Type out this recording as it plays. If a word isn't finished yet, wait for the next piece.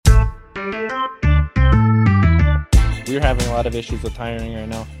we're having a lot of issues with hiring right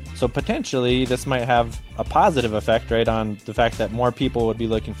now. So potentially this might have a positive effect, right, on the fact that more people would be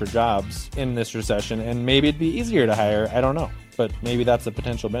looking for jobs in this recession, and maybe it'd be easier to hire. I don't know, but maybe that's a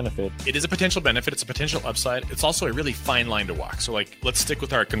potential benefit. It is a potential benefit. It's a potential upside. It's also a really fine line to walk. So like, let's stick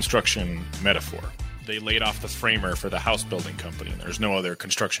with our construction metaphor. They laid off the framer for the house building company, and there's no other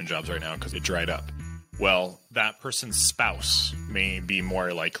construction jobs right now because it dried up. Well, that person's spouse may be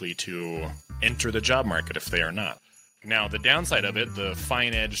more likely to enter the job market if they are not. Now, the downside of it, the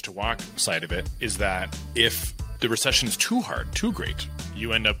fine edge to walk side of it, is that if the recession is too hard, too great,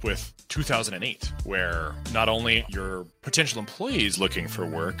 you end up with 2008, where not only your potential employees looking for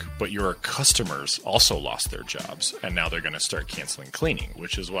work, but your customers also lost their jobs, and now they're going to start canceling cleaning,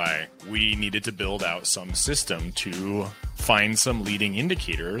 which is why we needed to build out some system to find some leading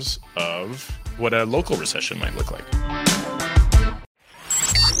indicators of what a local recession might look like.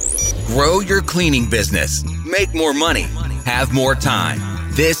 Grow your cleaning business. Make more money. Have more time.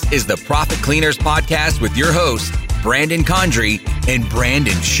 This is the Profit Cleaners Podcast with your hosts, Brandon Condry and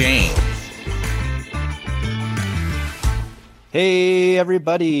Brandon Shane. Hey,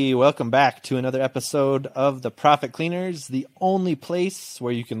 everybody. Welcome back to another episode of the Profit Cleaners, the only place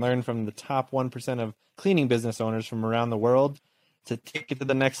where you can learn from the top 1% of cleaning business owners from around the world to take it to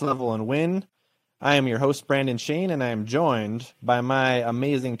the next level and win. I am your host, Brandon Shane, and I am joined by my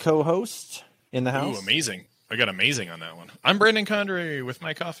amazing co-host in the house. Ooh, amazing. I got amazing on that one. I'm Brandon Condry with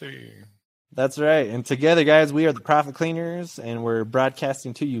my coffee. That's right. And together, guys, we are the Profit Cleaners, and we're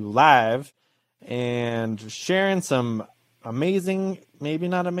broadcasting to you live and sharing some amazing, maybe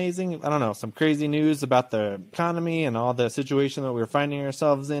not amazing, I don't know, some crazy news about the economy and all the situation that we're finding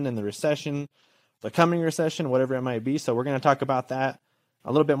ourselves in the recession, the coming recession, whatever it might be. So we're going to talk about that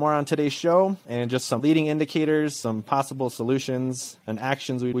a little bit more on today's show, and just some leading indicators, some possible solutions and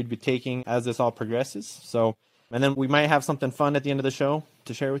actions we'd be taking as this all progresses. So, and then we might have something fun at the end of the show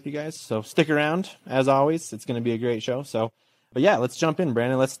to share with you guys. So stick around. As always, it's going to be a great show. So, but yeah, let's jump in,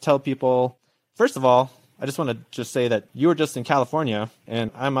 Brandon. Let's tell people, first of all, I just want to just say that you were just in California and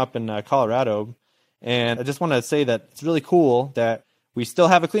I'm up in Colorado. And I just want to say that it's really cool that we still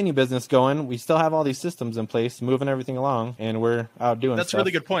have a cleaning business going. We still have all these systems in place, moving everything along, and we're out doing stuff. That's a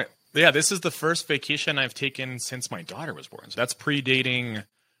really good point. Yeah, this is the first vacation I've taken since my daughter was born. So that's predating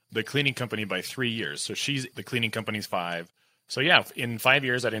the cleaning company by 3 years. So the cleaning company's 5. So yeah, in 5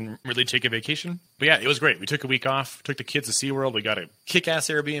 years, I didn't really take a vacation. But yeah, it was great. We took a week off, took the kids to SeaWorld. We got a kick-ass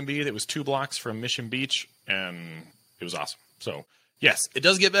Airbnb that was 2 blocks from Mission Beach, and it was awesome. So yes, it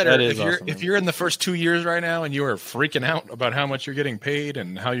does get better. If you're in the first 2 years right now and you are freaking out about how much you're getting paid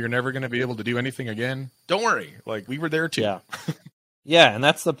and how you're never going to be able to do anything again, don't worry. Like, we were there too. Yeah. Yeah, and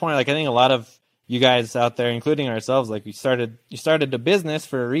that's the point. Like, I think a lot of you guys out there, including ourselves, like you started a business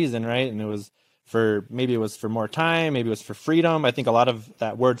for a reason, right? And it was for more time, maybe it was for freedom. I think a lot of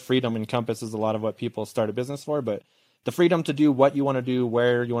that word freedom encompasses a lot of what people start a business for, but the freedom to do what you want to do,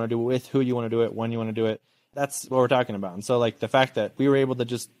 where you want to do it with, who you want to do it, when you want to do it. That's what we're talking about. And so like the fact that we were able to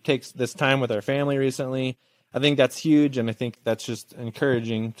just take this time with our family recently, I think that's huge. And I think that's just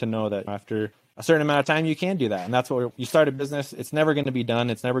encouraging to know that after a certain amount of time, you can do that. And that's what you start a business. It's never going to be done.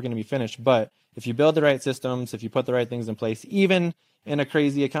 It's never going to be finished. But if you build the right systems, if you put the right things in place, even in a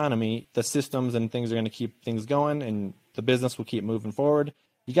crazy economy, the systems and things are going to keep things going and the business will keep moving forward.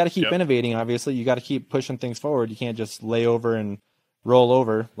 You got to keep innovating. Obviously, you got to keep pushing things forward. You can't just lay over and roll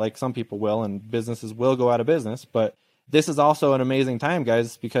over like some people will, and businesses will go out of business. But this is also an amazing time,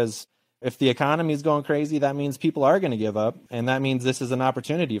 guys, because if the economy is going crazy, that means people are going to give up. And that means this is an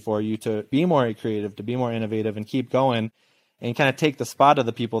opportunity for you to be more creative, to be more innovative and keep going and kind of take the spot of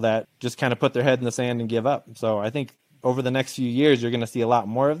the people that just kind of put their head in the sand and give up. So I think over the next few years, you're going to see a lot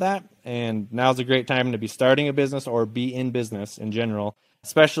more of that. And now's a great time to be starting a business or be in business in general,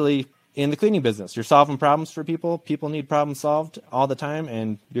 especially in the cleaning business. You're solving problems for people. People need problems solved all the time,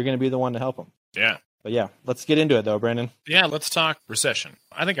 and you're going to be the one to help them. Yeah. But yeah, let's get into it though, Brandon. Yeah, let's talk recession.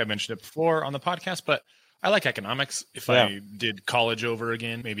 I think I mentioned it before on the podcast, but I like economics. If I did college over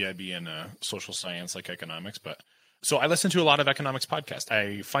again, maybe I'd be in social science like economics. But so I listen to a lot of economics podcasts.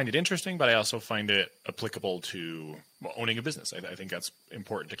 I find it interesting, but I also find it applicable to owning a business. I think that's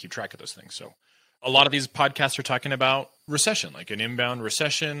important to keep track of those things. So a lot of these podcasts are talking about recession, like an inbound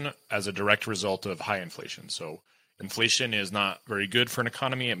recession as a direct result of high inflation. So inflation is not very good for an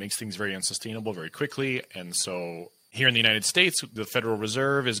economy. It makes things very unsustainable very quickly. And so here in the United States, the Federal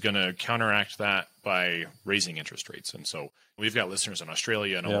Reserve is going to counteract that by raising interest rates. And so we've got listeners in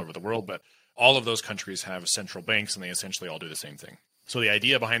Australia and all over the world, but all of those countries have central banks and they essentially all do the same thing. So the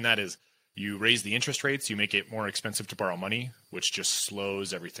idea behind that is you raise the interest rates, you make it more expensive to borrow money, which just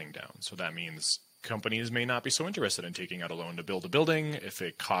slows everything down. So that means companies may not be so interested in taking out a loan to build a building if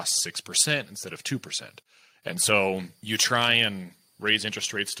it costs 6% instead of 2%. And so you try and raise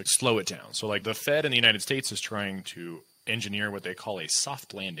interest rates to slow it down. So like the Fed in the United States is trying to engineer what they call a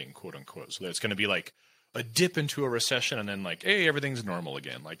soft landing, quote unquote. So that it's going to be like a dip into a recession and then like, hey, everything's normal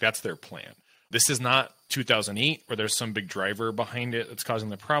again. Like that's their plan. This is not 2008 where there's some big driver behind it that's causing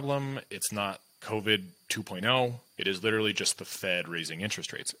the problem. It's not COVID 2.0. It is literally just the Fed raising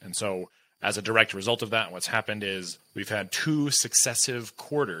interest rates. And so as a direct result of that, what's happened is we've had 2 successive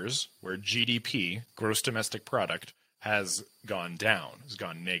quarters where GDP, gross domestic product, has gone down, has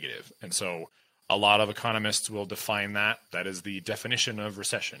gone negative. And so a lot of economists will define that. That is the definition of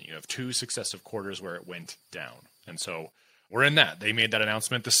recession. You have 2 successive quarters where it went down. And so we're in that. They made that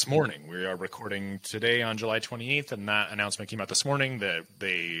announcement this morning. We are recording today on July 28th, and that announcement came out this morning that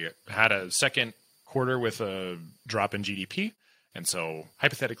they had a second quarter with a drop in GDP. And so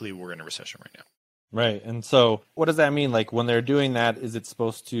hypothetically, we're in a recession right now. Right. And so what does that mean? Like when they're doing that, is it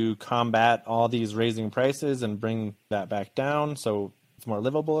supposed to combat all these raising prices and bring that back down so it's more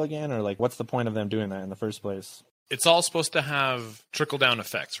livable again? Or like what's the point of them doing that in the first place? It's all supposed to have trickle-down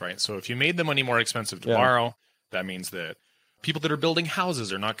effects, right? So if you made the money more expensive to borrow, that means that people that are building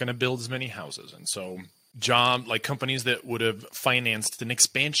houses are not going to build as many houses. And so like companies that would have financed an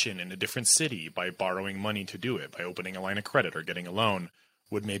expansion in a different city by borrowing money to do it, by opening a line of credit or getting a loan,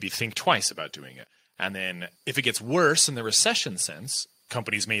 would maybe think twice about doing it. And then if it gets worse in the recession sense,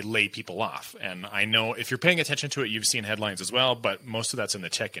 companies may lay people off. And I know if you're paying attention to it, you've seen headlines as well, but most of that's in the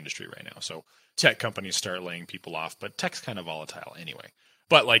tech industry right now. So tech companies start laying people off, but tech's kind of volatile anyway.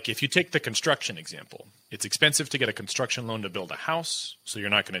 But like if you take the construction example, it's expensive to get a construction loan to build a house, so you're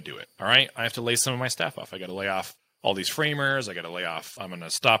not going to do it. All right, I have to lay some of my staff off. I got to lay off all these framers. I got to lay off. I'm going to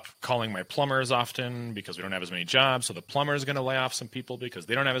stop calling my plumbers often because we don't have as many jobs. So the plumber is going to lay off some people because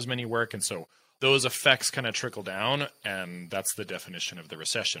they don't have as many work. And so those effects kind of trickle down, and that's the definition of the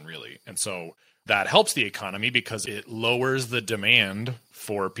recession, really. And so that helps the economy because it lowers the demand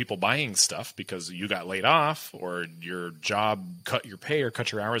for people buying stuff because you got laid off or your job cut your pay or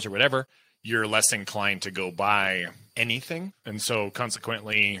cut your hours or whatever. You're less inclined to go buy anything. And so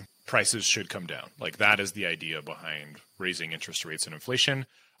consequently, prices should come down. Like that is the idea behind raising interest rates and inflation.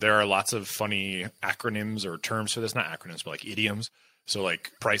 There are lots of funny acronyms or terms for this, not acronyms, but like idioms. So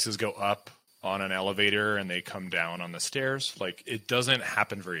like prices go up on an elevator and they come down on the stairs. Like it doesn't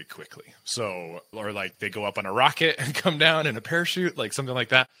happen very quickly. So, or like they go up on a rocket and come down in a parachute, like something like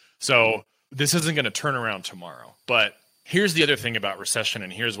that. So this isn't going to turn around tomorrow. But here's the other thing about recession,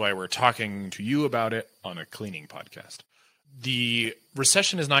 and here's why we're talking to you about it on a cleaning podcast. The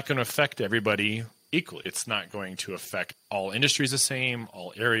recession is not going to affect everybody equally. It's not going to affect all industries the same,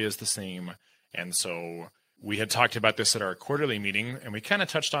 all areas the same. And so we had talked about this at our quarterly meeting, and we kind of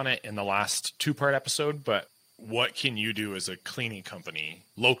touched on it in the last 2-part episode, but what can you do as a cleaning company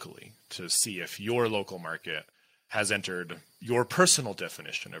locally to see if your local market has entered your personal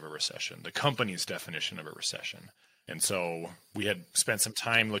definition of a recession, the company's definition of a recession? And so we had spent some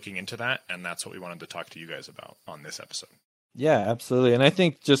time looking into that, and that's what we wanted to talk to you guys about on this episode. Yeah, absolutely. And I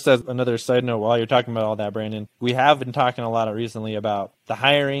think just as another side note, while you're talking about all that, Brandon, we have been talking a lot recently about the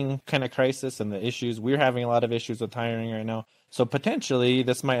hiring kind of crisis and the issues. We're having a lot of issues with hiring right now. So potentially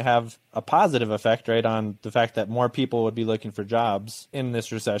this might have a positive effect, right, on the fact that more people would be looking for jobs in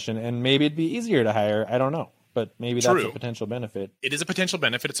this recession, and maybe it'd be easier to hire. I don't know, but maybe that's a potential benefit. It is a potential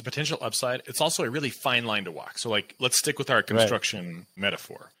benefit. It's a potential upside. It's also a really fine line to walk. So like, let's stick with our construction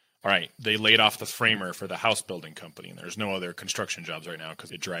metaphor. All right, they laid off the framer for the house building company, and there's no other construction jobs right now because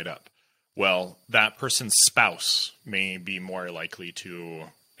it dried up. Well, that person's spouse may be more likely to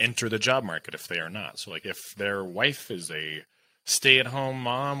enter the job market if they are not. So like if their wife is a stay-at-home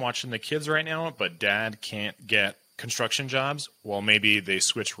mom watching the kids right now, but dad can't get construction jobs, well, maybe they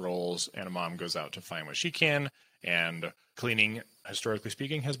switch roles and a mom goes out to find what she can. And cleaning, historically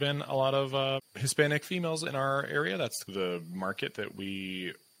speaking, has been a lot of Hispanic females in our area. That's the market that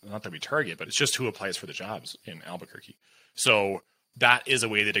not that we target, but it's just who applies for the jobs in Albuquerque. So that is a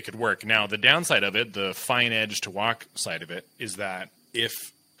way that it could work. Now, the downside of it, the fine edge to walk side of it, is that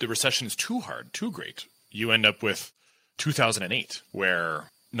if the recession is too hard, too great, you end up with 2008,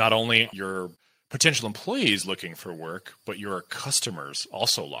 where not only your potential employees looking for work, but your customers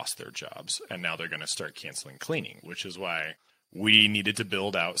also lost their jobs, and now they're going to start canceling cleaning, which is why we needed to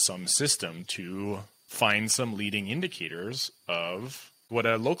build out some system to find some leading indicators of what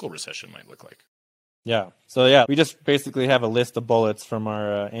a local recession might look like. Yeah. So yeah, we just basically have a list of bullets from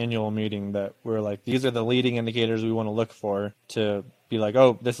our annual meeting that we're like, these are the leading indicators we want to look for to be like,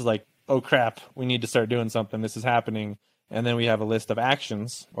 oh, this is like, oh crap, we need to start doing something. This is happening. And then we have a list of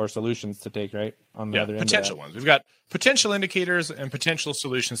actions or solutions to take, right? On the other end. Potential ones. We've got potential indicators and potential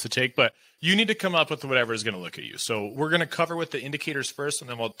solutions to take, but you need to come up with whatever is going to look at you. So we're going to cover with the indicators first, and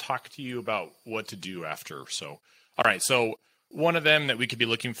then we'll talk to you about what to do after. So, all right. So one of them that we could be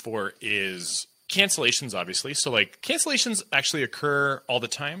looking for is cancellations, obviously. So like cancellations actually occur all the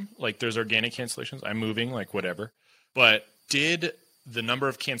time. Like there's organic cancellations. I'm moving, like whatever. But did the number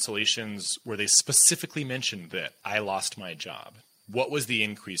of cancellations where they specifically mentioned that I lost my job, what was the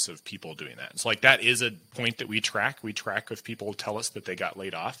increase of people doing that? So like that is a point that we track. We track if people tell us that they got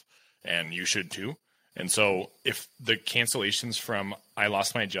laid off, and you should too. And so if the cancellations from I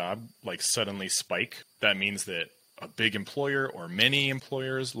lost my job like suddenly spike, that means that a big employer or many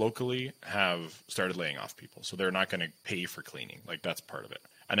employers locally have started laying off people. So they're not going to pay for cleaning. Like that's part of it.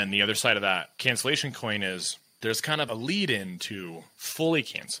 And then the other side of that cancellation coin is there's kind of a lead in to fully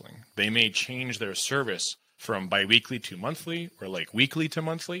canceling. They may change their service from biweekly to monthly or like weekly to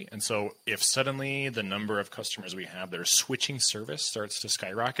monthly. And so if suddenly the number of customers we have that are switching service starts to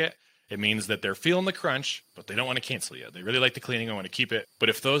skyrocket, it means that they're feeling the crunch, but they don't want to cancel yet. They really like the cleaning and want to keep it. But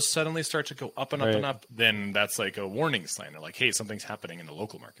if those suddenly start to go up and up and up, then that's like a warning sign. They're like, hey, something's happening in the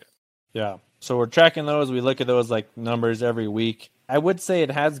local market. Yeah. So we're tracking those. We look at those like numbers every week. I would say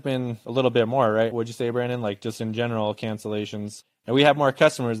it has been a little bit more, right? Would you say, Brandon? Like just in general cancellations. And we have more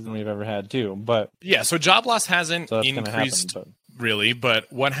customers than we've ever had too. But yeah, so job loss hasn't increased really. But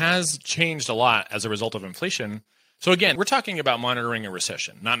what has changed a lot as a result of inflation. So again, we're talking about monitoring a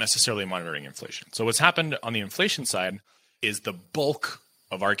recession, not necessarily monitoring inflation. So what's happened on the inflation side is the bulk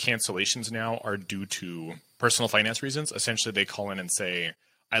of our cancellations now are due to personal finance reasons. Essentially, they call in and say,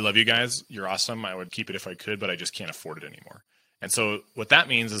 I love you guys. You're awesome. I would keep it if I could, but I just can't afford it anymore. And so what that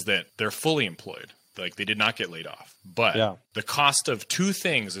means is that they're fully employed. Like they did not get laid off. But the cost of two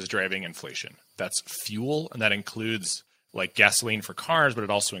things is driving inflation. That's fuel, and that includes like gasoline for cars, but it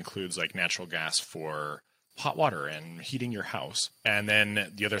also includes like natural gas for hot water and heating your house. And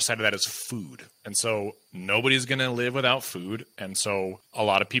then the other side of that is food. And so nobody's going to live without food. And so a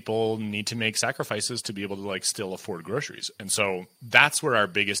lot of people need to make sacrifices to be able to like still afford groceries. And so that's where our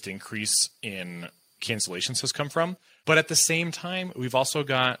biggest increase in cancellations has come from. But at the same time, we've also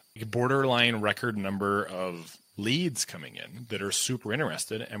got a borderline record number of leads coming in that are super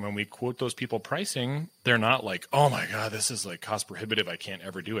interested. And when we quote those people pricing, they're not like, oh my God, this is like cost prohibitive. I can't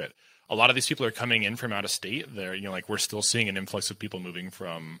ever do it. A lot of these people are coming in from out of state. They're, like we're still seeing an influx of people moving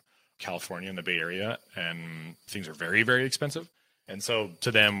from California and the Bay Area, and things are very, very expensive. And so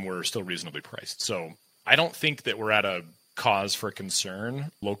to them, we're still reasonably priced. So I don't think that we're at a cause for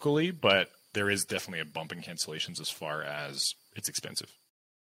concern locally, but there is definitely a bump in cancellations as far as it's expensive.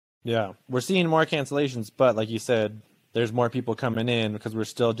 Yeah, we're seeing more cancellations, but like you said, there's more people coming in because we're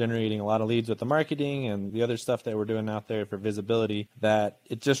still generating a lot of leads with the marketing and the other stuff that we're doing out there for visibility, that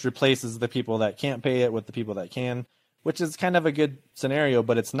it just replaces the people that can't pay it with the people that can, which is kind of a good scenario,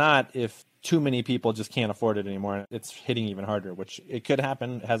 but it's not if too many people just can't afford it anymore. It's hitting even harder, which it could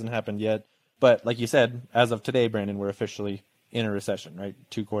happen. It hasn't happened yet. But like you said, as of today, Brandon, we're officially in a recession, right?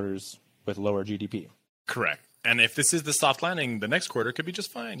 2 quarters with lower GDP. Correct. And if this is the soft landing, the next quarter could be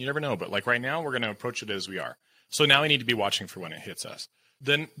just fine. You never know. But like right now, we're going to approach it as we are. So now we need to be watching for when it hits us.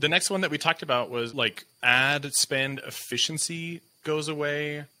 Then the next one that we talked about was like ad spend efficiency goes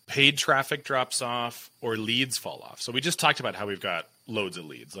away, paid traffic drops off, or leads fall off. So we just talked about how we've got loads of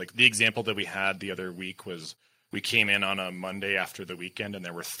leads. Like the example that we had the other week was we came in on a Monday after the weekend and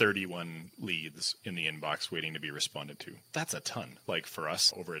there were 31 leads in the inbox waiting to be responded to. That's a ton, like for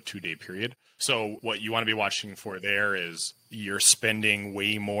us over a 2-day period. So what you want to be watching for there is you're spending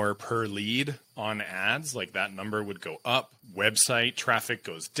way more per lead on ads. Like that number would go up. Website traffic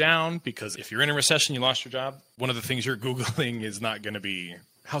goes down because if you're in a recession, you lost your job. One of the things you're Googling is not going to be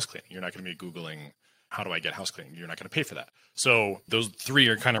house cleaning. You're not going to be Googling, how do I get house cleaning? You're not going to pay for that. So those 3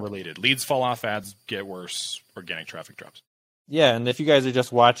 are kind of related. Leads fall off, ads get worse, organic traffic drops. Yeah, and if you guys are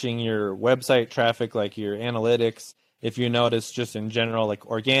just watching your website traffic, like your analytics, if you notice just in general, like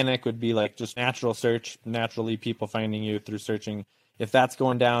organic would be like just natural search, naturally people finding you through searching. If that's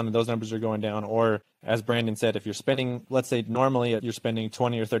going down and those numbers are going down, or as Brandon said, if you're spending, let's say normally you're spending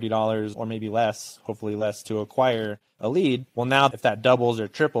 $20 or $30 or maybe less, hopefully less to acquire a lead. Well, now if that doubles or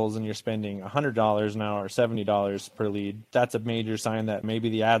triples and you're spending $100 now or $70 per lead, that's a major sign that maybe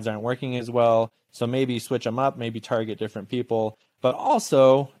the ads aren't working as well. So maybe switch them up, maybe target different people. But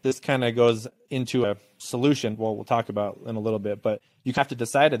also, this kind of goes into a solution, we'll talk about in a little bit, but you have to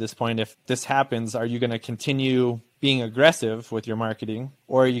decide at this point, if this happens, are you going to continue being aggressive with your marketing,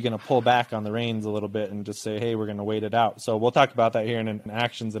 or are you going to pull back on the reins a little bit and just say, hey, we're going to wait it out? So we'll talk about that here in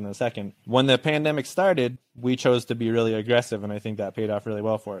actions in a second. When the pandemic started, we chose to be really aggressive, and I think that paid off really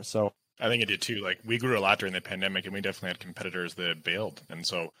well for us. So I think it did too. Like, we grew a lot during the pandemic, and we definitely had competitors that bailed. And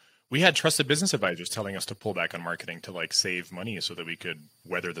so we had trusted business advisors telling us to pull back on marketing to like save money so that we could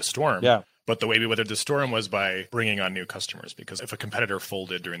weather the storm. Yeah. But the way we weathered the storm was by bringing on new customers, because if a competitor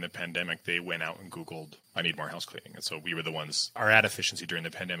folded during the pandemic, they went out and Googled, I need more house cleaning. And so we were the ones, our ad efficiency during the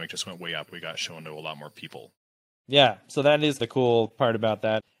pandemic just went way up. We got shown to a lot more people. Yeah, so that is the cool part about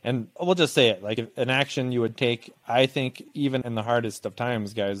that. And we'll just say it, like an action you would take, I think, even in the hardest of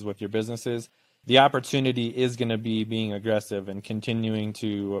times, guys, with your businesses, the opportunity is going to be being aggressive and continuing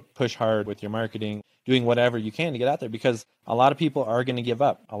to push hard with your marketing, doing whatever you can to get out there, because a lot of people are going to give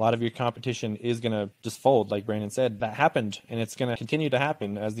up. A lot of your competition is going to just fold, like Brandon said. That happened, and it's going to continue to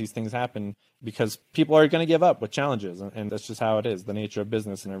happen as these things happen, because people are going to give up with challenges, and that's just how it is, the nature of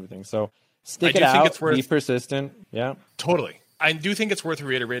business and everything. So stick it out, be persistent. Yeah, totally. I do think it's worth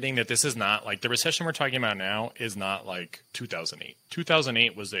reiterating that this is not like the recession we're talking about now is not like 2008.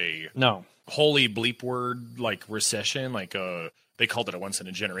 2008 was a holy bleep word like recession, like they called it a once in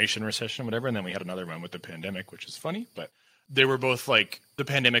a generation recession, whatever. And then we had another one with the pandemic, which is funny, but they were both like, the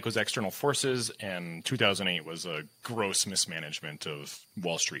pandemic was external forces and 2008 was a gross mismanagement of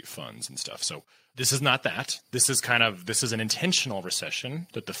Wall Street funds and stuff. So this is not that. This is an intentional recession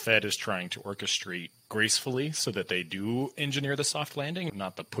that the Fed is trying to orchestrate gracefully so that they do engineer the soft landing,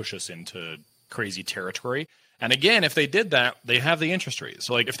 not to push us into crazy territory. And again, if they did that, they have the interest rate.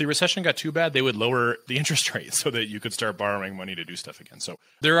 So like if the recession got too bad, they would lower the interest rate so that you could start borrowing money to do stuff again. So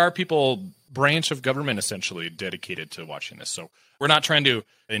there are people, branch of government essentially, dedicated to watching this. So we're not trying to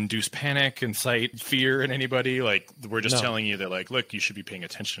induce panic, incite fear in anybody. Like, we're just telling you that, like, look, you should be paying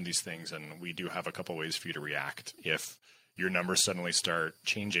attention to these things. And we do have a couple ways for you to react if your numbers suddenly start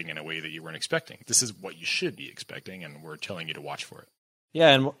changing in a way that you weren't expecting. This is what you should be expecting, and we're telling you to watch for it. Yeah,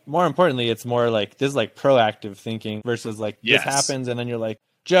 and more importantly, it's more like, this is like proactive thinking versus like this happens and then you're like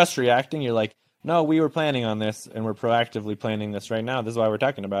just reacting. You're like, no, we were planning on this and we're proactively planning this right now. This is why we're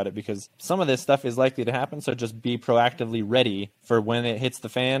talking about it, because some of this stuff is likely to happen. So just be proactively ready for when it hits the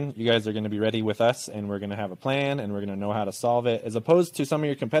fan. You guys are going to be ready with us, and we're going to have a plan, and we're going to know how to solve it, as opposed to some of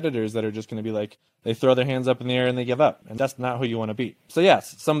your competitors that are just going to be like, they throw their hands up in the air and they give up. And that's not who you want to be. So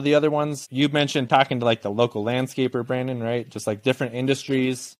yes, some of the other ones you mentioned, talking to like the local landscaper, Brandon, right? Just like different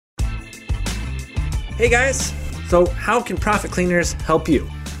industries. Hey guys, so how can Profit Cleaners help you?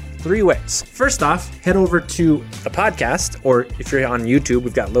 3 ways. First off, head over to the podcast, or if you're on YouTube,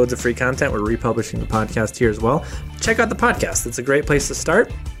 we've got loads of free content. We're republishing the podcast here as well. Check out the podcast. It's a great place to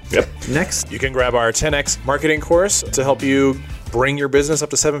start. Yep. Next, you can grab our 10X marketing course to help you bring your business up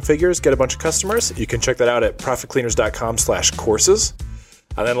to 7 figures, get a bunch of customers. You can check that out at profitcleaners.com/courses.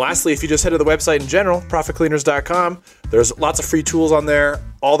 And then lastly, if you just head to the website in general, profitcleaners.com, there's lots of free tools on there.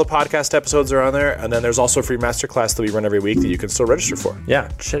 All the podcast episodes are on there. And then there's also a free masterclass that we run every week that you can still register for. Yeah,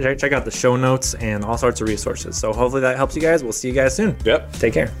 check out the show notes and all sorts of resources. So hopefully that helps you guys. We'll see you guys soon. Yep.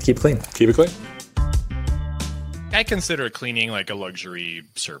 Take care. Keep it clean. Keep it clean. I consider cleaning like a luxury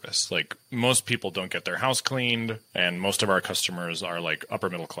service. Like, most people don't get their house cleaned, and most of our customers are like upper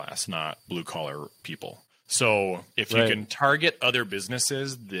middle class, not blue collar people. So if you can target other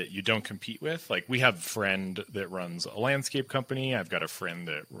businesses that you don't compete with, like we have a friend that runs a landscape company. I've got a friend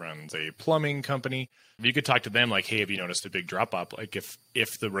that runs a plumbing company. You could talk to them like, hey, have you noticed a big drop off? Like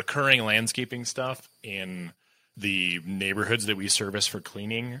if the recurring landscaping stuff in the neighborhoods that we service for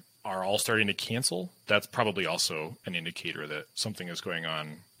cleaning are all starting to cancel, that's probably also an indicator that something is going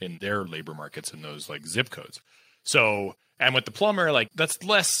on in their labor markets in those like zip codes. So, and with the plumber, like that's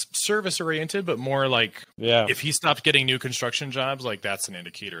less service oriented, but more like if he stopped getting new construction jobs, like that's an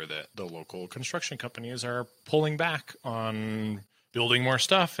indicator that the local construction companies are pulling back on building more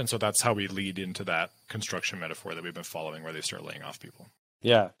stuff. And so that's how we lead into that construction metaphor that we've been following, where they start laying off people.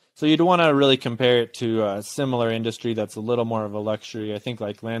 Yeah. So you'd want to really compare it to a similar industry that's a little more of a luxury. I think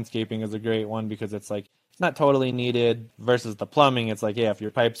like landscaping is a great one, because it's like, it's not totally needed, versus the plumbing. It's like, yeah, if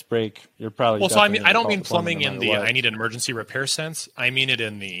your pipes break, you're probably... Well, so I don't mean plumbing in the I need an emergency repair sense. I mean it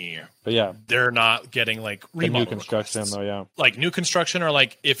in the... But yeah. They're not getting like remodel new construction requests. Though, yeah. Like new construction, or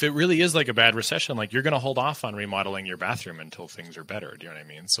like if it really is like a bad recession, like you're going to hold off on remodeling your bathroom until things are better. Do you know what I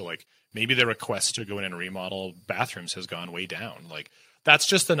mean? So like maybe the request to go in and remodel bathrooms has gone way down. Like that's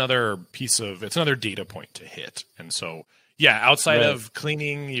just another piece of... It's another data point to hit. And so, yeah, outside of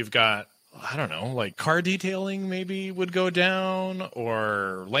cleaning, you've got I don't know, like car detailing maybe would go down,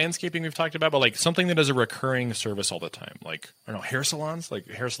 or landscaping we've talked about, but like something that is a recurring service all the time. Like, I don't know, hair salons, like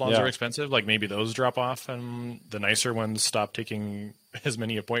hair salons are expensive. Like maybe those drop off and the nicer ones stop taking as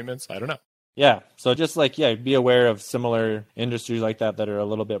many appointments. I don't know. Yeah. So just like, be aware of similar industries like that are a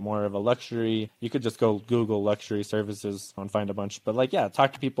little bit more of a luxury. You could just go Google luxury services and find a bunch. But like,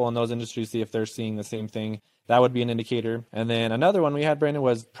 talk to people in those industries, see if they're seeing the same thing. That would be an indicator. And then another one we had, Brandon,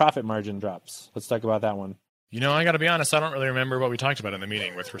 was profit margin drops. Let's talk about that one. I got to be honest, I don't really remember what we talked about in the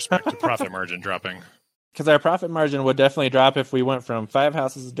meeting with respect to profit margin dropping. Because our profit margin would definitely drop if we went from 5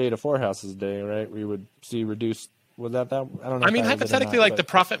 houses a day to 4 houses a day, right? We would see reduced. Was that? I don't know. I mean, hypothetically, the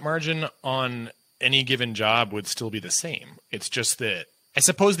profit margin on any given job would still be the same. It's just that I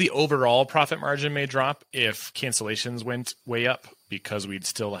suppose the overall profit margin may drop if cancellations went way up, because we'd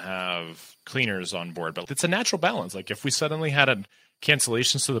still have cleaners on board. But it's a natural balance. Like if we suddenly had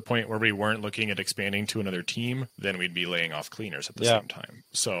cancellations to the point where we weren't looking at expanding to another team, then we'd be laying off cleaners at the same time.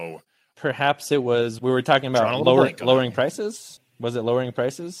 So perhaps it was, we were talking about lowering prices. Was it lowering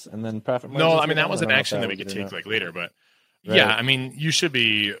prices and then profit margin? No, I mean, that was an action that we could take like later, but right. Yeah, I mean, you should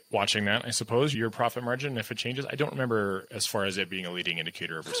be watching that, I suppose, your profit margin, if it changes. I don't remember as far as it being a leading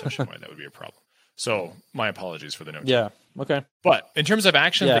indicator of recession why that would be a problem. So my apologies for the note. Yeah, okay. But in terms of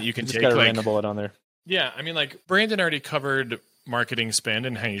action that you can take, got a random bullet on there. Yeah, I mean, like Brandon already covered marketing spend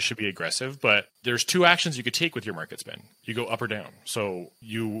and how you should be aggressive, but there's 2 actions you could take with your market spend. You go up or down. So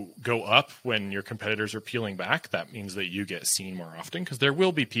you go up when your competitors are peeling back. That means that you get seen more often, because there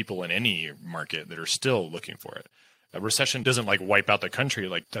will be people in any market that are still looking for it. A recession doesn't like wipe out the country.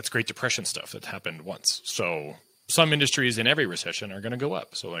 Like that's Great Depression stuff that happened once. So some industries in every recession are going to go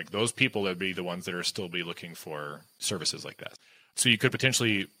up. So like those people would be the ones that are still be looking for services like that. So you could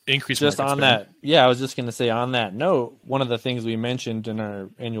potentially increase just market on spend. that. Yeah, I was just going to say on that note, one of the things we mentioned in our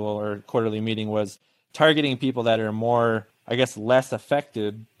annual or quarterly meeting was targeting people that are more, I guess, less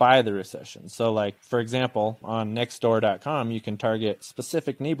affected by the recession. So like, for example, on nextdoor.com, you can target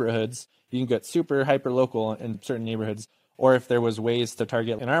specific neighborhoods. You can get super hyper local in certain neighborhoods. Or if there was ways to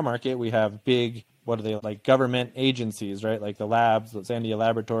target in our market, we have big, what are they, like government agencies, right? Like the labs, the Sandia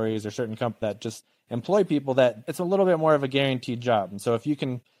laboratories, or certain companies that just employ people that it's a little bit more of a guaranteed job. And so if you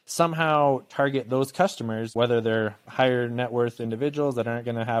can somehow target those customers, whether they're higher net worth individuals that aren't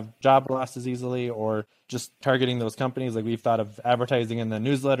going to have job losses easily, or just targeting those companies, like we've thought of advertising in the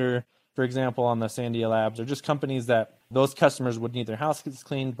newsletter, for example, on the Sandia Labs, or just companies that those customers would need their houses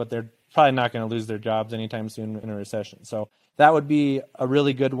cleaned, but they're probably not going to lose their jobs anytime soon in a recession. So that would be a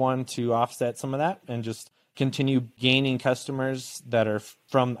really good one to offset some of that and just continue gaining customers that are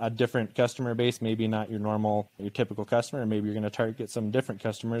from a different customer base, maybe not your typical customer. Maybe you're going to target some different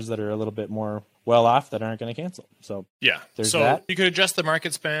customers that are a little bit more well off that aren't going to cancel. So yeah, there's so that. You could adjust the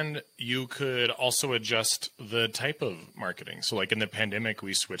market spend. You could also adjust the type of marketing. So like in the pandemic,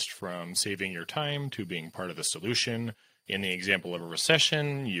 we switched from saving your time to being part of the solution. In the example of a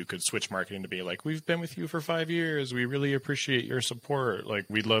recession, you could switch marketing to be like, we've been with you for 5 years. We really appreciate your support. Like,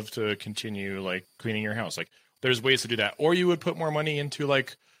 we'd love to continue like cleaning your house. Like, there's ways to do that. Or you would put more money into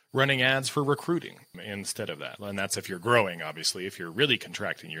like running ads for recruiting instead of that. And that's if you're growing, obviously. If you're really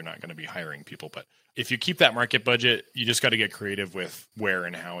contracting, you're not going to be hiring people. But if you keep that market budget, you just got to get creative with where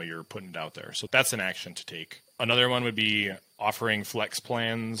and how you're putting it out there. So that's an action to take. Another one would be offering flex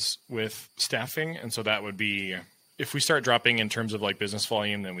plans with staffing. And so that would be, if we start dropping in terms of like business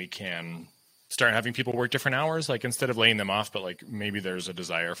volume, then we can start having people work different hours, like instead of laying them off, but like maybe there's a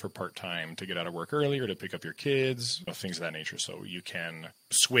desire for part-time to get out of work earlier to pick up your kids, things of that nature. So you can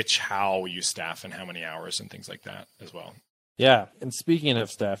switch how you staff and how many hours and things like that as well. Yeah. And speaking of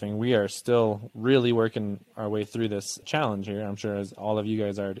staffing, we are still really working our way through this challenge here. I'm sure as all of you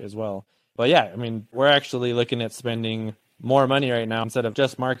guys are as well. But yeah, I mean, we're actually looking at spending more money right now instead of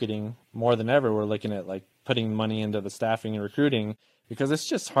just marketing. More than ever, we're looking at like putting money into the staffing and recruiting, because it's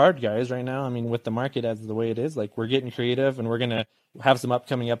just hard, guys, right now. I mean, with the market as the way it is, like we're getting creative, and we're going to have some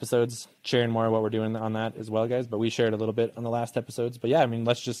upcoming episodes sharing more of what we're doing on that as well, guys. But we shared a little bit on the last episodes. But yeah, I mean,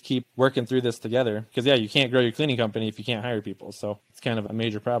 let's just keep working through this together, because yeah, you can't grow your cleaning company if you can't hire people. So it's kind of a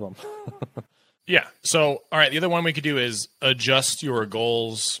major problem. Yeah. So, all right. The other one we could do is adjust your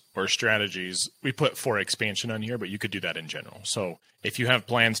goals or strategies. We put for expansion on here, but you could do that in general. So if you have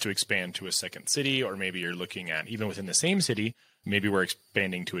plans to expand to a second city, or maybe you're looking at even within the same city, maybe we're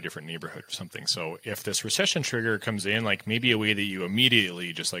expanding to a different neighborhood or something. So if this recession trigger comes in, like maybe a way that you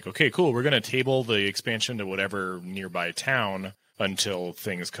immediately just like, okay, cool, we're going to table the expansion to whatever nearby town until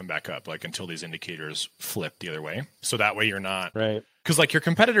things come back up, like until these indicators flip the other way. So that way you're not, right. Because like your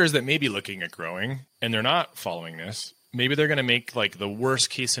competitors that may be looking at growing and they're not following this, maybe they're going to make like the worst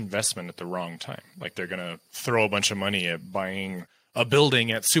case investment at the wrong time. Like they're going to throw a bunch of money at buying a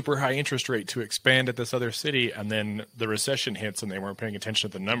building at super high interest rate to expand at this other city. And then the recession hits and they weren't paying attention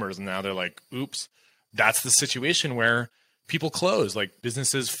to the numbers. And now they're like, oops, that's the situation where people close, like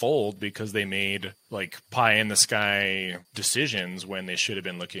businesses fold because they made like pie in the sky decisions when they should have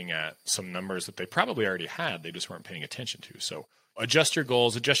been looking at some numbers that they probably already had. They just weren't paying attention to. So adjust your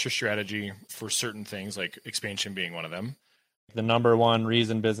goals, adjust your strategy for certain things, like expansion being one of them. The number one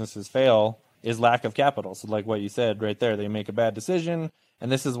reason businesses fail is lack of capital. So like what you said right there, they make a bad decision.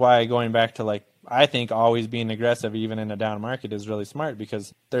 And this is why going back to like, I think always being aggressive, even in a down market, is really smart,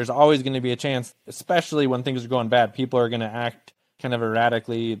 because there's always going to be a chance, especially when things are going bad, people are going to act kind of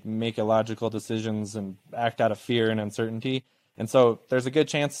erratically, make illogical decisions and act out of fear and uncertainty. And so there's a good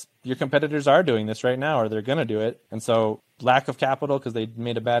chance your competitors are doing this right now, or they're going to do it. And so lack of capital because they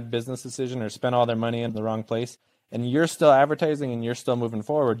made a bad business decision or spent all their money in the wrong place, and you're still advertising and you're still moving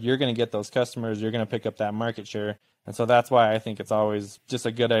forward, you're going to get those customers, you're going to pick up that market share. And so that's why I think it's always just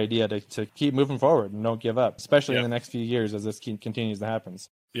a good idea to keep moving forward and don't give up, especially in the next few years as this continues to happen.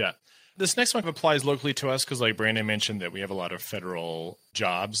 Yeah. This next one applies locally to us because like Brandon mentioned that we have a lot of federal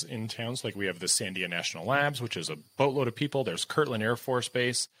jobs in towns. Like we have the Sandia National Labs, which is a boatload of people. There's Kirtland Air Force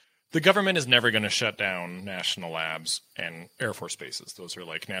Base. The government is never going to shut down national labs and Air Force bases. Those are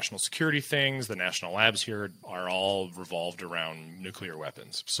like national security things. The national labs here are all revolved around nuclear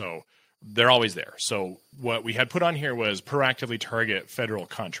weapons. So they're always there. So what we had put on here was proactively target federal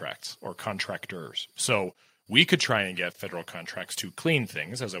contracts or contractors. So we could try and get federal contracts to clean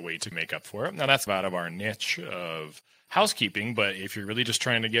things as a way to make up for it. Now that's out of our niche of housekeeping, but if you're really just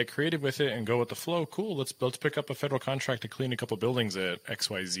trying to get creative with it and go with the flow, cool, let's pick up a federal contract to clean a couple buildings at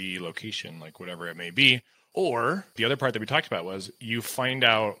XYZ location, like whatever it may be. Or the other part that we talked about was you find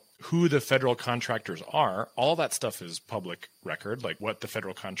out who the federal contractors are. All that stuff is public record, like what the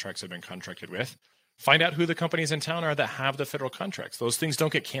federal contracts have been contracted with. Find out who the companies in town are that have the federal contracts. Those things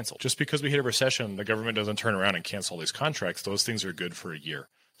don't get canceled. Just because we hit a recession, the government doesn't turn around and cancel these contracts. Those things are good for a year.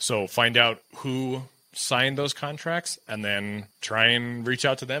 So find out who signed those contracts and then try and reach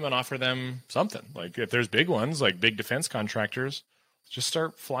out to them and offer them something. Like if there's big ones, like big defense contractors, just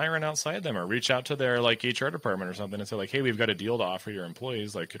start flying outside them or reach out to their like HR department or something and say like, hey, we've got a deal to offer your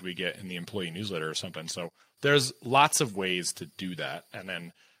employees. Like, could we get in the employee newsletter or something? So there's lots of ways to do that. And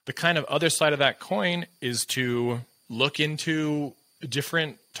then the kind of other side of that coin is to look into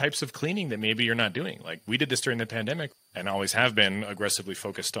different types of cleaning that maybe you're not doing. Like we did this during the pandemic and always have been aggressively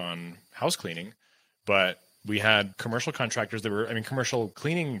focused on house cleaning. But we had commercial contractors commercial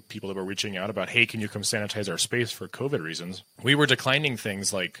cleaning people that were reaching out about, hey, can you come sanitize our space for COVID reasons? We were declining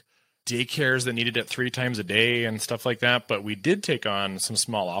things like daycares that needed it 3 times a day and stuff like that. But we did take on some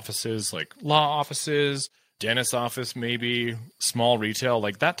small offices like law offices, dentist office, maybe small retail,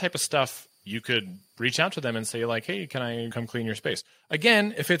 like that type of stuff. You could reach out to them and say like, hey, can I come clean your space?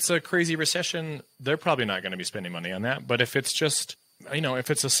 Again, if it's a crazy recession, they're probably not going to be spending money on that. But if it's just, if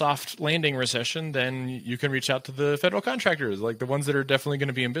it's a soft landing recession, then you can reach out to the federal contractors, like the ones that are definitely going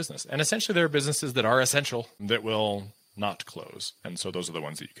to be in business. And essentially there are businesses that are essential that will not close. And so those are the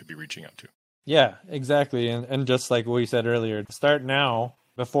ones that you could be reaching out to. Yeah, exactly. And just like we said earlier, start now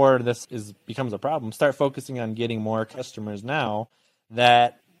before this becomes a problem. Start focusing on getting more customers now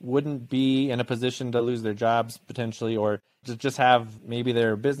that wouldn't be in a position to lose their jobs potentially, or to just have maybe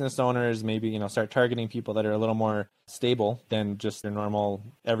their business owners, maybe, start targeting people that are a little more stable than just a normal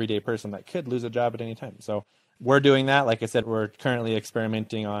everyday person that could lose a job at any time. So we're doing that. Like I said, we're currently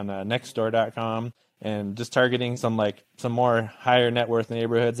experimenting on nextdoor.com and just targeting some more higher net worth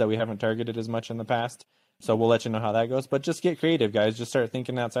neighborhoods that we haven't targeted as much in the past. So we'll let you know how that goes, but just get creative, guys. Just start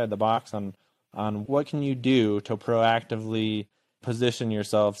thinking outside the box on what can you do to proactively position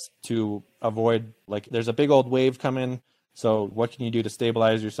yourselves to avoid, like, there's a big old wave coming. So what can you do to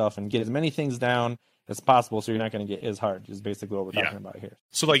stabilize yourself and get as many things down as possible so you're not going to get as hard, is basically what we're talking about here.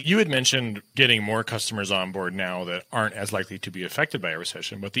 So like you had mentioned getting more customers on board now that aren't as likely to be affected by a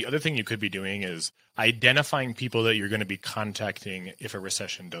recession. But the other thing you could be doing is identifying people that you're going to be contacting if a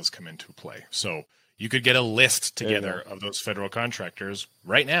recession does come into play. So you could get a list together of those federal contractors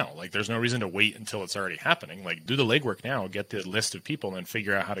right now. Like there's no reason to wait until it's already happening. Like do the legwork now, get the list of people and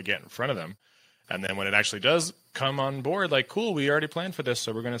figure out how to get in front of them. And then when it actually does come on board, like, cool, we already planned for this.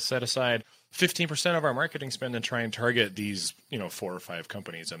 So we're going to set aside 15% of our marketing spend and try and target these, 4 or 5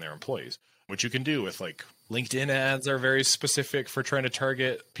 companies and their employees, which you can do with like LinkedIn ads are very specific for trying to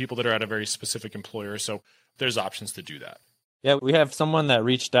target people that are at a very specific employer. So there's options to do that. Yeah, we have someone that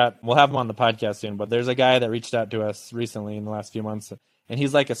reached out. We'll have him on the podcast soon, but there's a guy that reached out to us recently in the last few months, And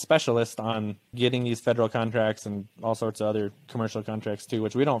he's like a specialist on getting these federal contracts and all sorts of other commercial contracts too,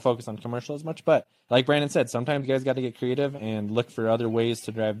 which we don't focus on commercial as much. But like Brandon said, sometimes you guys got to get creative and look for other ways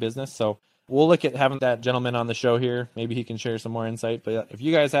to drive business. So we'll look at having that gentleman on the show here. Maybe he can share some more insight. But if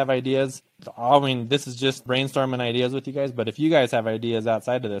you guys have ideas, I mean, this is just brainstorming ideas with you guys. But if you guys have ideas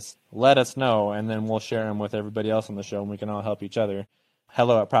outside of this, let us know, and then we'll share them with everybody else on the show, and we can all help each other.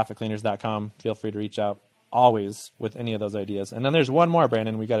 hello@profitcleaners.com. Feel free to reach out always with any of those ideas. And then there's one more,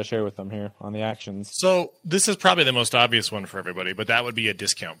 Brandon, we got to share with them here on the actions. So this is probably the most obvious one for everybody, but that would be a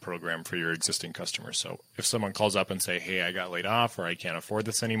discount program for your existing customers. So if someone calls up and say, hey, I got laid off or I can't afford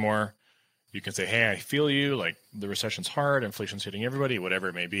this anymore, you can say, hey, I feel you, like the recession's hard, inflation's hitting everybody, whatever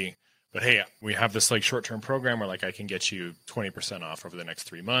it may be. But hey, we have this like short-term program where like I can get you 20% off over the next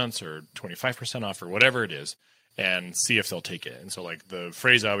 3 months or 25% off or whatever it is, and see if they'll take it. And so like the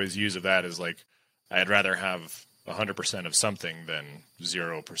phrase I always use of that is like, I'd rather have 100% of something than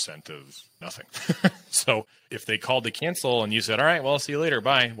 0% of nothing. So if they called to cancel and you said, all right, well, I'll see you later,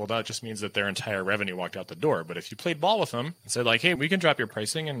 bye. Well, that just means that their entire revenue walked out the door. But if you played ball with them and said like, hey, we can drop your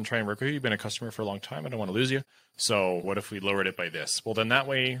pricing and try and work with you. You've been a customer for a long time. I don't want to lose you. So what if we lowered it by this? Well, then that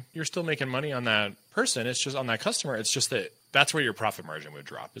way you're still making money on that person. It's just on that customer. It's just that that's where your profit margin would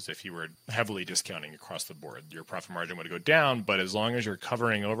drop, is if you were heavily discounting across the board. Your profit margin would go down, but as long as you're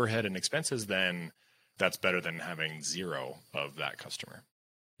covering overhead and expenses, then that's better than having zero of that customer.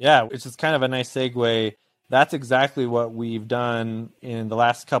 Yeah, it's just kind of a nice segue. That's exactly what we've done in the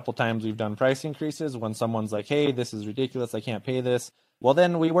last couple times we've done price increases. When someone's like, hey, this is ridiculous, I can't pay this. Well,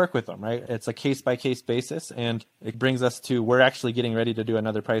 then we work with them, right? It's a case-by-case basis, and it brings us to, we're actually getting ready to do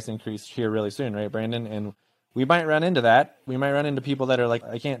another price increase here really soon, right, Brandon? And we might run into that. We might run into people that are like,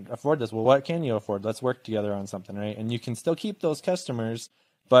 I can't afford this. Well, what can you afford? Let's work together on something, right? And you can still keep those customers,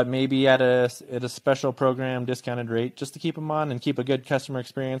 but maybe at a special program, discounted rate, just to keep them on and keep a good customer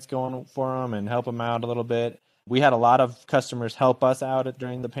experience going for them and help them out a little bit. We had a lot of customers help us out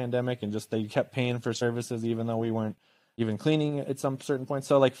during the pandemic, and just they kept paying for services even though we weren't even cleaning at some certain point.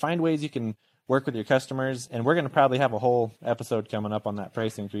 So like, find ways you can work with your customers, and we're going to probably have a whole episode coming up on that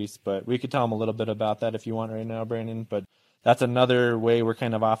price increase, but we could tell them a little bit about that if you want right now, Brandon. But that's another way we're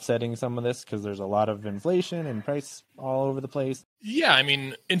kind of offsetting some of this, because there's a lot of inflation and price all over the place. Yeah, I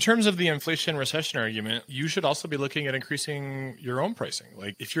mean, in terms of the inflation recession argument, you should also be looking at increasing your own pricing.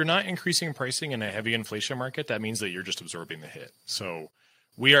 Like, if you're not increasing pricing in a heavy inflation market, that means that you're just absorbing the hit. So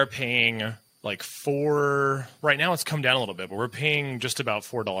we are paying like right now it's come down a little bit, but we're paying just about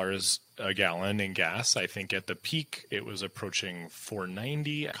 $4 a gallon in gas. I think at the peak, it was approaching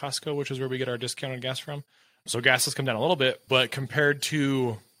 $4.90 at Costco, which is where we get our discounted gas from. So gas has come down a little bit, but compared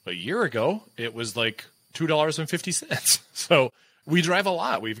to a year ago, it was like $2.50. So we drive a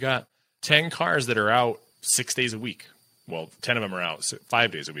lot. We've got 10 cars that are out 6 days a week. Well, 10 of them are out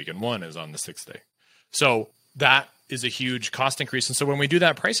 5 days a week, and one is on the 6th day. So that is a huge cost increase. And so when we do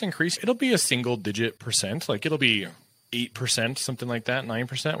that price increase, it'll be a single-digit percent. Like, it'll be 8%, something like that,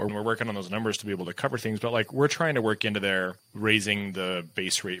 9%. We're working on those numbers to be able to cover things. But like, we're trying to work into there, raising the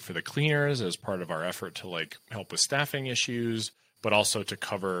base rate for the cleaners as part of our effort to like help with staffing issues, but also to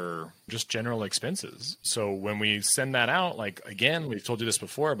cover just general expenses. So when we send that out, like, again, we've told you this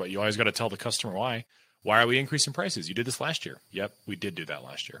before, but you always got to tell the customer why. Why are we increasing prices? You did this last year. Yep, we did do that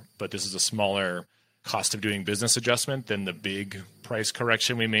last year. But this is a smaller cost of doing business adjustment than the big price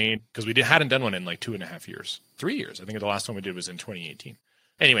correction we made, because we hadn't done one in like 2.5 years, 3 years. I think the last one we did was in 2018.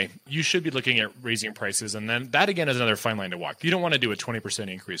 Anyway, you should be looking at raising prices. And then that, again, is another fine line to walk. You don't want to do a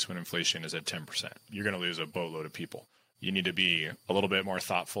 20% increase when inflation is at 10%. You're going to lose a boatload of people. You need to be a little bit more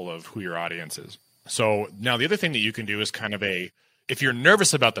thoughtful of who your audience is. So now the other thing that you can do is kind of if you're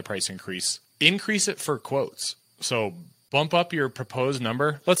nervous about the price increase it for quotes. So bump up your proposed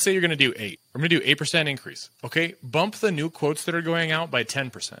number. Let's say you're going to do 8. I'm going to do 8% increase. Okay. Bump the new quotes that are going out by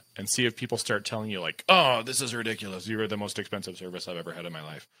 10% and see if people start telling you like, oh, this is ridiculous. You are the most expensive service I've ever had in my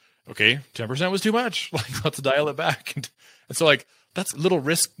life. Okay. 10% was too much. Like, let's dial it back. And so like, that's a little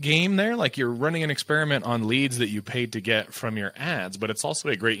risk game there. Like, you're running an experiment on leads that you paid to get from your ads, but it's also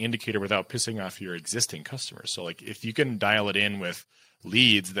a great indicator without pissing off your existing customers. So like, if you can dial it in with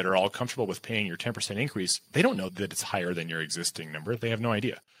leads that are all comfortable with paying your 10% increase, they don't know that it's higher than your existing number. They have no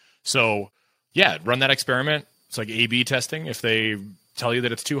idea. So yeah, run that experiment. It's like A/B testing. If they tell you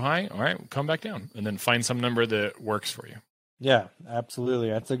that it's too high, all right, come back down and then find some number that works for you. Yeah, absolutely.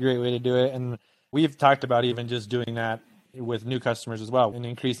 That's a great way to do it. And we've talked about even just doing that with new customers as well and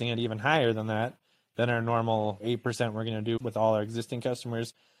increasing it even higher than that, than our normal 8% we're going to do with all our existing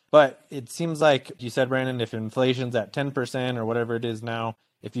customers. But it seems like you said, Brandon, if inflation's at 10% or whatever it is now,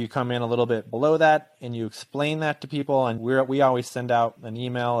 if you come in a little bit below that and you explain that to people, and we always send out an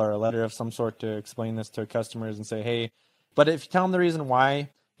email or a letter of some sort to explain this to customers and say, hey, but if you tell them the reason why,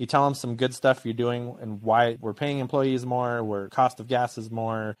 you tell them some good stuff you're doing and why we're paying employees more, where cost of gas is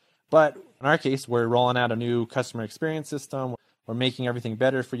more. But in our case, we're rolling out a new customer experience system. We're making everything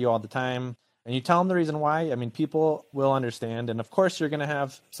better for you all the time. And you tell them the reason why, I mean, people will understand. And of course, you're going to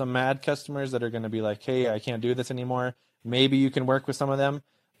have some mad customers that are going to be like, hey, I can't do this anymore. Maybe you can work with some of them.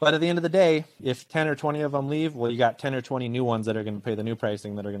 But at the end of the day, if 10 or 20 of them leave, well, you got 10 or 20 new ones that are going to pay the new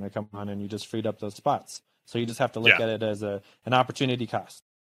pricing that are going to come on, and you just freed up those spots. So you just have to look at it as an opportunity cost.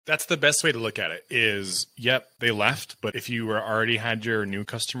 That's the best way to look at it is, yep, they left. But if you already had your new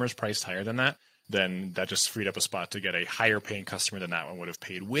customers priced higher than that, then that just freed up a spot to get a higher paying customer than that one would have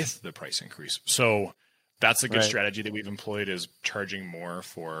paid with the price increase. So that's a good strategy that we've employed, is charging more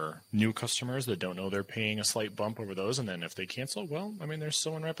for new customers that don't know they're paying a slight bump over those. And then if they cancel, well, I mean, there's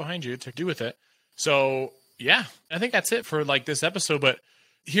someone right behind you to do with it. So yeah, I think that's it for like this episode. But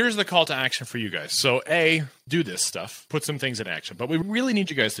here's the call to action for you guys. So A, do this stuff, put some things in action. But what we really need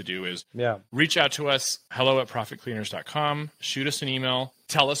you guys to do is reach out to us, hello@profitcleaners.com, shoot us an email,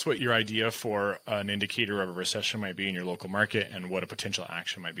 tell us what your idea for an indicator of a recession might be in your local market and what a potential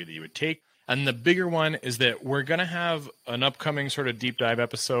action might be that you would take. And the bigger one is that we're going to have an upcoming sort of deep dive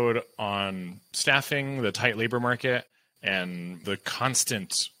episode on staffing, the tight labor market, and the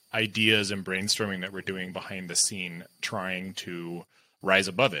constant ideas and brainstorming that we're doing behind the scene, trying to rise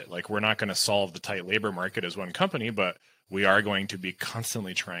above it. Like, we're not going to solve the tight labor market as one company, but we are going to be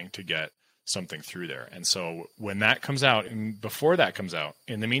constantly trying to get something through there. And so when that comes out, and before that comes out,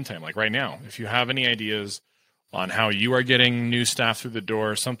 in the meantime, like right now, if you have any ideas on how you are getting new staff through the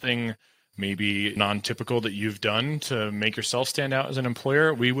door, something maybe non-typical that you've done to make yourself stand out as an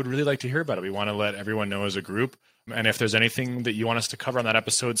employer, we would really like to hear about it. We want to let everyone know as a group. And if there's anything that you want us to cover on that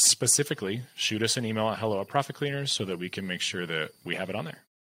episode specifically, shoot us an email at hello@profitcleaners so that we can make sure that we have it on there.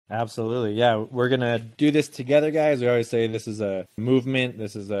 Absolutely. Yeah, we're going to do this together, guys. We always say this is a movement.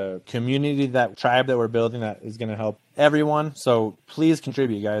 This is a community, that tribe that we're building that is going to help everyone. So please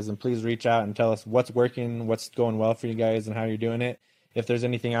contribute, guys, and please reach out and tell us what's working, what's going well for you guys, and how you're doing it. If there's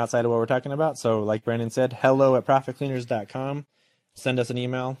anything outside of what we're talking about. So like Brandon said, hello@profitcleaners.com. Send us an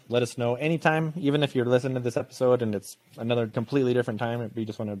email. Let us know anytime, even if you're listening to this episode and it's another completely different time. If you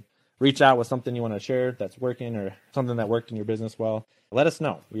just want to reach out with something you want to share that's working, or something that worked in your business well, let us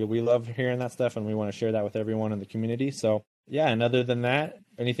know. We love hearing that stuff, and we want to share that with everyone in the community. So yeah, and other than that,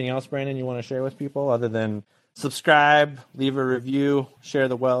 anything else, Brandon, you want to share with people other than subscribe, leave a review, share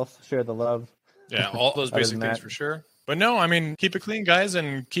the wealth, share the love? Yeah, all those basic things for sure. But no, I mean, keep it clean, guys,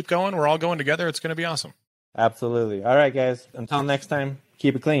 and keep going. We're all going together. It's going to be awesome. Absolutely. All right, guys. Until next time,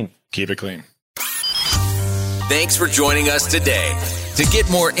 keep it clean. Keep it clean. Thanks for joining us today. To get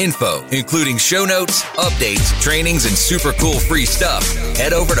more info, including show notes, updates, trainings, and super cool free stuff,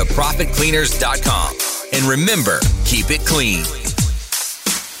 head over to profitcleaners.com. And remember, keep it clean.